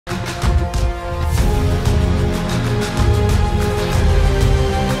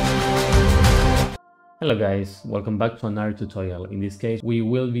Hello guys, welcome back to another tutorial. In this case, we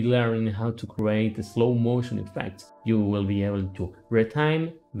will be learning how to create a slow motion effect. You will be able to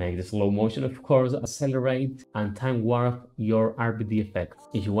retime, make the slow motion of course, accelerate and time warp your RBD effects.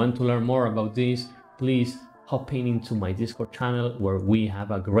 If you want to learn more about this, please hop into my Discord channel where we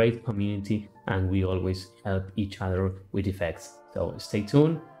have a great community and we always help each other with effects. So stay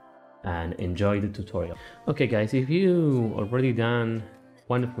tuned and enjoy the tutorial. Okay guys, if you already done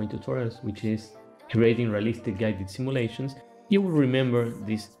one of my tutorials, which is creating realistic guided simulations, you will remember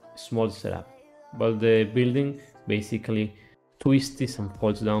this small setup. But the building basically twists and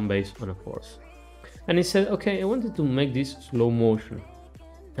falls down based on a force. And it said, okay, I wanted to make this slow motion.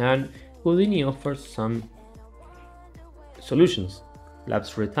 And Houdini offers some solutions.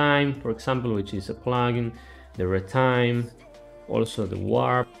 Lapse retime, for example, which is a plugin, the retime, also the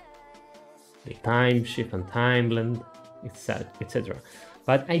warp, the time shift and time blend, etc.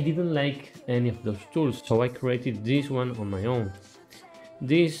 But I didn't like any of those tools, so I created this one on my own.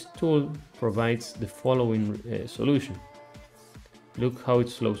 This tool provides the following solution. Look how it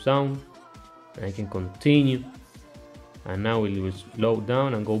slows down, and I can continue, and now it will slow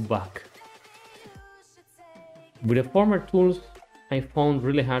down and go back. With the former tools, I found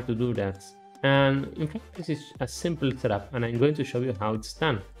really hard to do that, and in fact this is a simple setup, and I'm going to show you how it's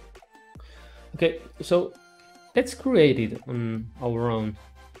done. Okay, so let's create it on our own.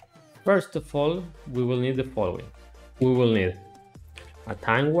 First of all, we will need the following. We will need a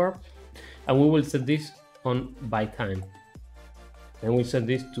time warp, and we will set this on by time. And we'll set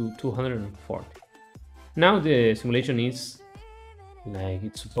this to 240. Now the simulation is like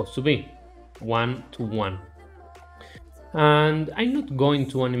it's supposed to be, 1 to 1. And I'm not going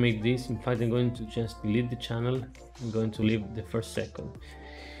to animate this. In fact, I'm going to just delete the channel. I'm going to leave the first second.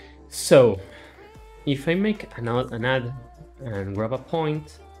 So if I make an add and grab a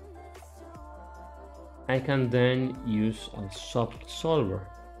point, I can then use a soft solver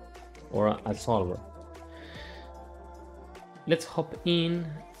or a solver. Let's hop in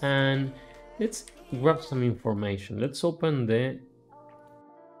and let's grab some information. Let's open the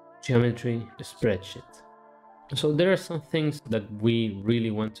geometry spreadsheet. So there are some things that we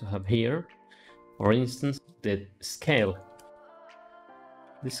really want to have here. For instance, the scale.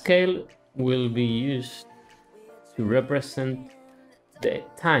 The scale will be used to represent the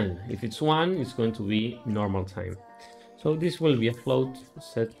time. If it's 1, it's going to be normal time. So this will be a float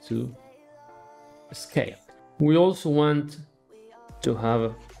set to scale. We also want to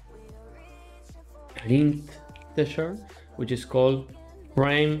have an integer which is called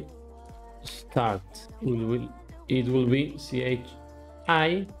frame start. It will be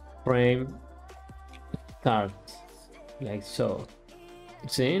CHI frame start, like so.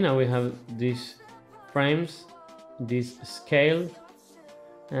 See, now we have these frames, this scale,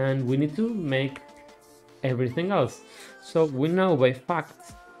 and we need to make everything else. So we know by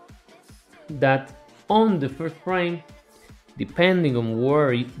fact that on the first frame, depending on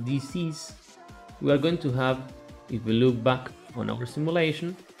where this is, we are going to have, if we look back on our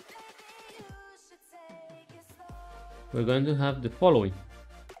simulation, we're going to have the following.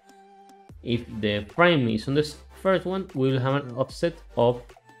 If the frame is on the first one, we will have an offset of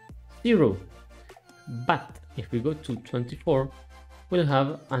 0. But if we go to 24, we'll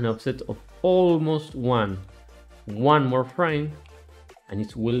have an offset of almost 1. One more frame, and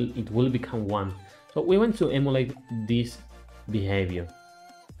it will become 1. So we want to emulate this behavior.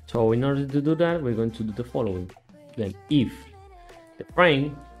 So in order to do that, we're going to do the following. Then if the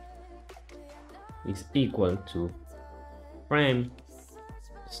frame is equal to frame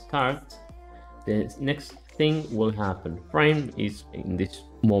start, the next thing will happen. Frame is in this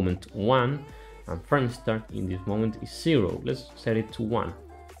moment 1 and frame start in this moment is 0. Let's set it to 1.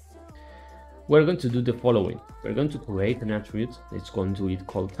 We're going to do the following. We're going to create an attribute. It's going to be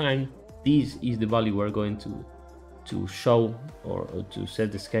called time. This is the value we're going to show or to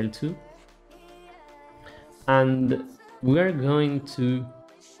set the scale to, and we're going to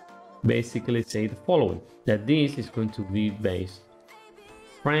basically say the following, that this is going to be based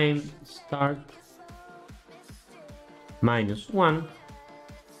frame start minus 1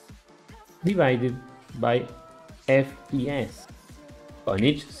 divided by FPS. On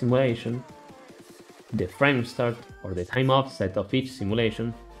each simulation, the frame start or the time offset of each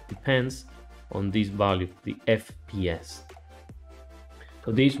simulation depends on this value, the FPS.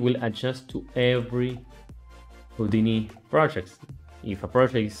 So this will adjust to every Houdini project. If a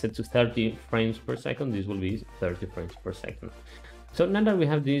project is set to 30 frames per second, this will be 30 frames per second. So now that we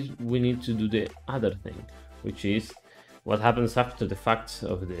have this, we need to do the other thing, which is what happens after the fact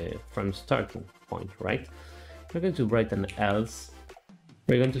of the frame starting point, right? We're going to write an else.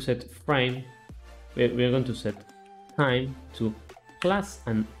 We're going to set frame we're going to set time to plus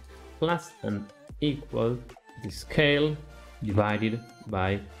and equal the scale divided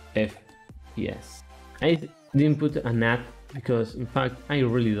by FPS. I didn't put an at because in fact I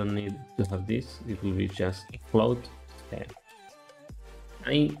really don't need to have this. It will be just a float scale.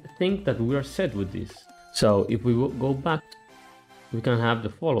 I think that we are set with this. So if we go back, we can have the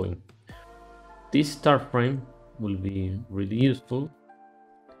following. This start frame will be really useful,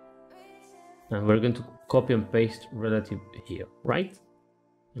 and we're going to copy and paste relative here, right?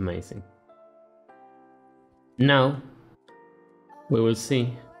 Amazing. Now we will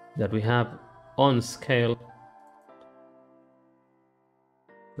see that we have on scale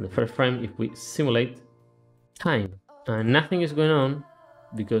on the first frame if we simulate time, and nothing is going on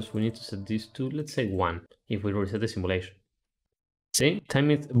because we need to set this to, let's say, 1 if we reset the simulation. See, time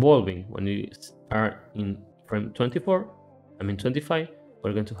is evolving. When we are in frame 25,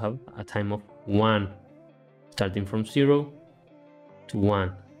 we're going to have a time of 1, starting from 0 to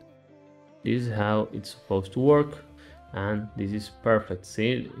 1. This is how it's supposed to work, and this is perfect.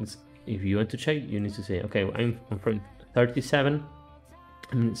 See, if you want to check, you need to say, okay, I'm on frame 37,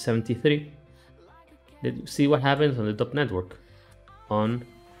 I'm 73. Let's see what happens on the top network on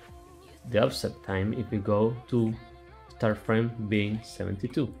the offset time if we go to start frame being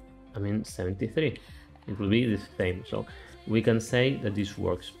 73. It will be the same. So we can say that this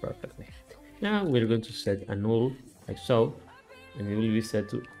works perfectly. Now we're going to set a null like so, and it will be set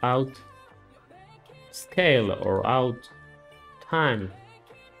to out scale or out time.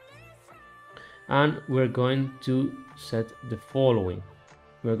 And we're going to set the following.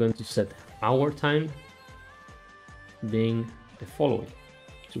 We're going to set our time being the following,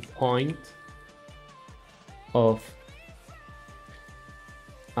 to point of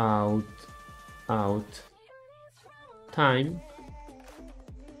out time.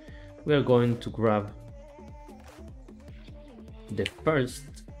 We're going to grab the first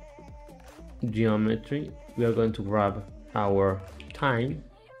geometry, we are going to grab our time,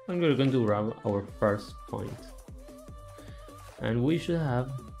 and we're going to grab our first point, and we should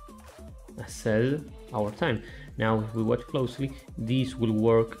have a cell our time. Now if we watch closely, this will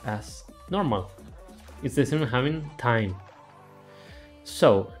work as normal. It's the same having time.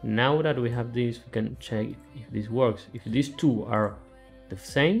 So now that we have this, we can check if this works. If these two are the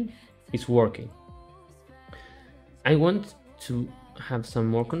same, it's working. I want to have some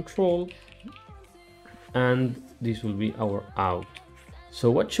more control, and this will be our out. So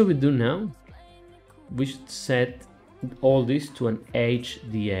what should we do now? We should set all this to an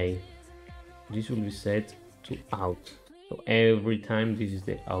HDA. This will be set to out. So every time this is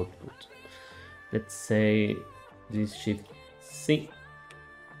the output. Let's say this shift C.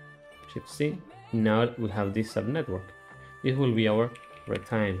 Now we have this subnetwork. This will be our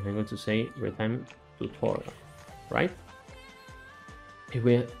retime. I'm going to say retime tutorial, right? If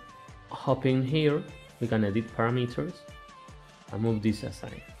we hop in here, we can edit parameters and move this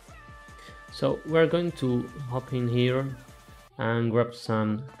aside. So we're going to hop in here and grab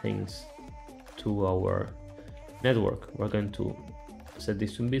some things to our network. We're going to set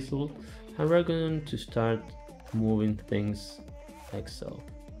this to invisible, and we're going to start moving things like so.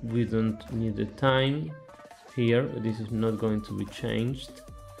 We don't need the time here. This is not going to be changed.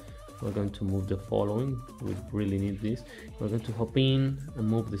 We're going to move the following. We really need this. We're going to hop in and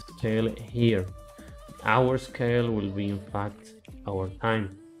move the scale here. Our scale will be in fact our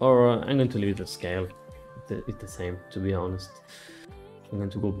time, or I'm going to leave the scale. It's the same, to be honest. I'm going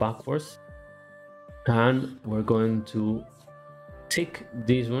to go backwards, and we're going to tick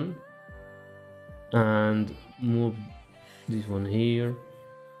this one and move this one here.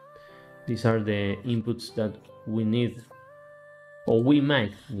 These are the inputs that we need, or we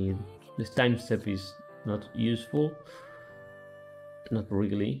might need. This time step is not useful, not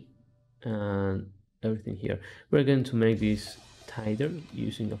really, and everything here. We're going to make this tighter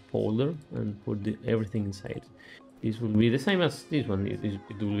using a folder and put everything inside. This will be the same as this one. It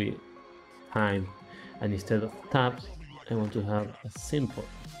will be time, and instead of tabs, I want to have a simple.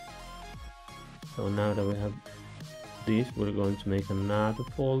 So now that we have this, we're going to make another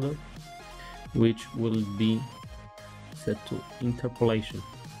folder, which will be set to interpolation.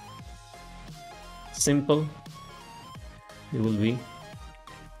 Simple. It will be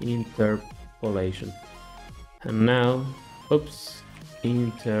interpolation. And now, oops,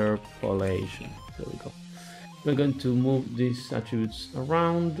 interpolation. There we go. We're going to move these attributes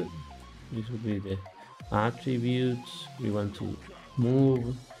around. This will be the attributes we want to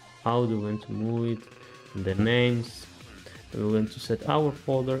move. How do we want to move it? The names. We're going to set our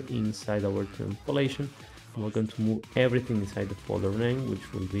folder inside our interpolation. We're going to move everything inside the folder name,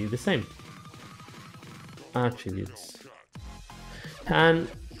 which will be the same. attributes. And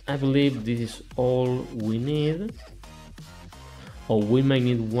I believe this is all we need. Or we might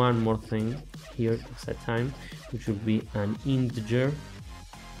need one more thing here at set time, which will be an integer.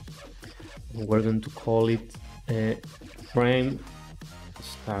 We're going to call it a frame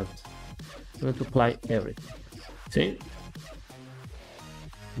start. I'm going to apply everything. See?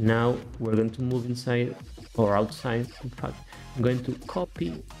 Now we're going to move inside or outside. In fact, I'm going to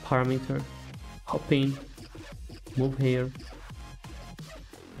copy parameter, hop in, move here,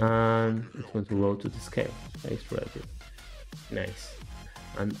 and it's going to go to the scale. Base relative. Nice.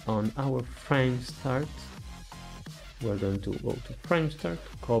 And on our frame start, we're going to go to frame start,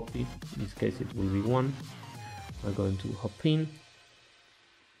 copy. In this case, it will be 1. We're going to hop in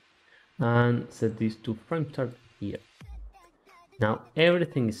and set this to frame start here. Now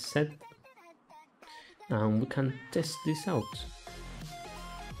everything is set, and we can test this out.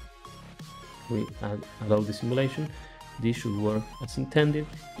 We allow the simulation. This should work as intended.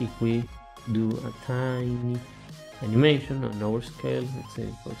 If we do a tiny animation on our scale, let's say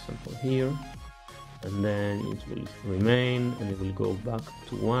for example here, and then it will remain and it will go back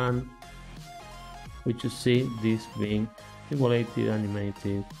to 1, we should see this being simulated,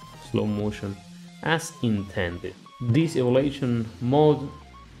 animated, slow motion as intended. This evaluation mode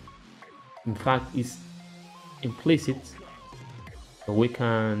in fact is implicit, so we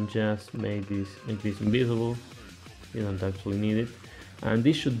can just make this invisible. You don't actually need it, and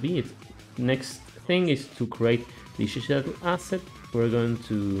this should be it. Next thing is to create the HDA asset. We're going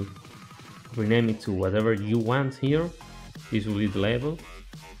to rename it to whatever you want here. This will be the label.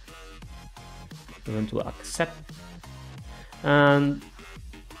 We're going to accept, and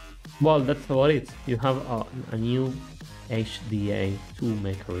well, that's about it. You have a new HDA to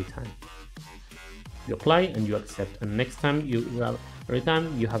make a retime. You apply and you accept, and next time you have a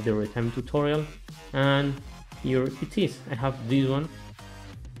retime, you have the retime tutorial, and here it is. I have this one,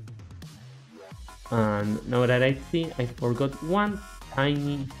 and now that I see, I forgot one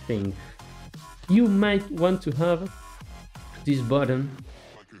tiny thing. You might want to have this button.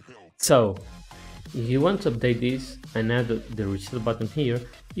 So if you want to update this and add the reset button here,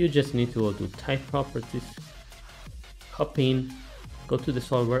 you just need to go to type properties, hop in, go to the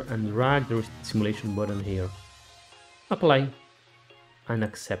solver and drag the simulation button here. Apply and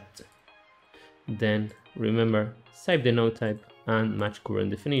accept. Then remember, save the node type and match current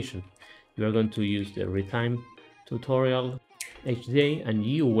definition. You are going to use the retime tutorial HDA and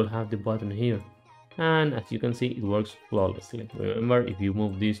you will have the button here. And as you can see, it works flawlessly. Remember, if you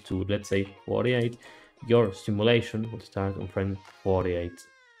move this to, let's say, 48, your simulation will start on frame 48.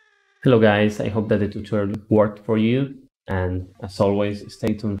 Hello guys, I hope that the tutorial worked for you, and as always,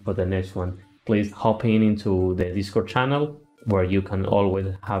 stay tuned for the next one. Please hop into the Discord channel where you can always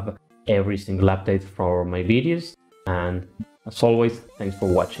have every single update for my videos, and as always, thanks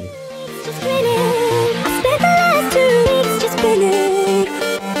for watching.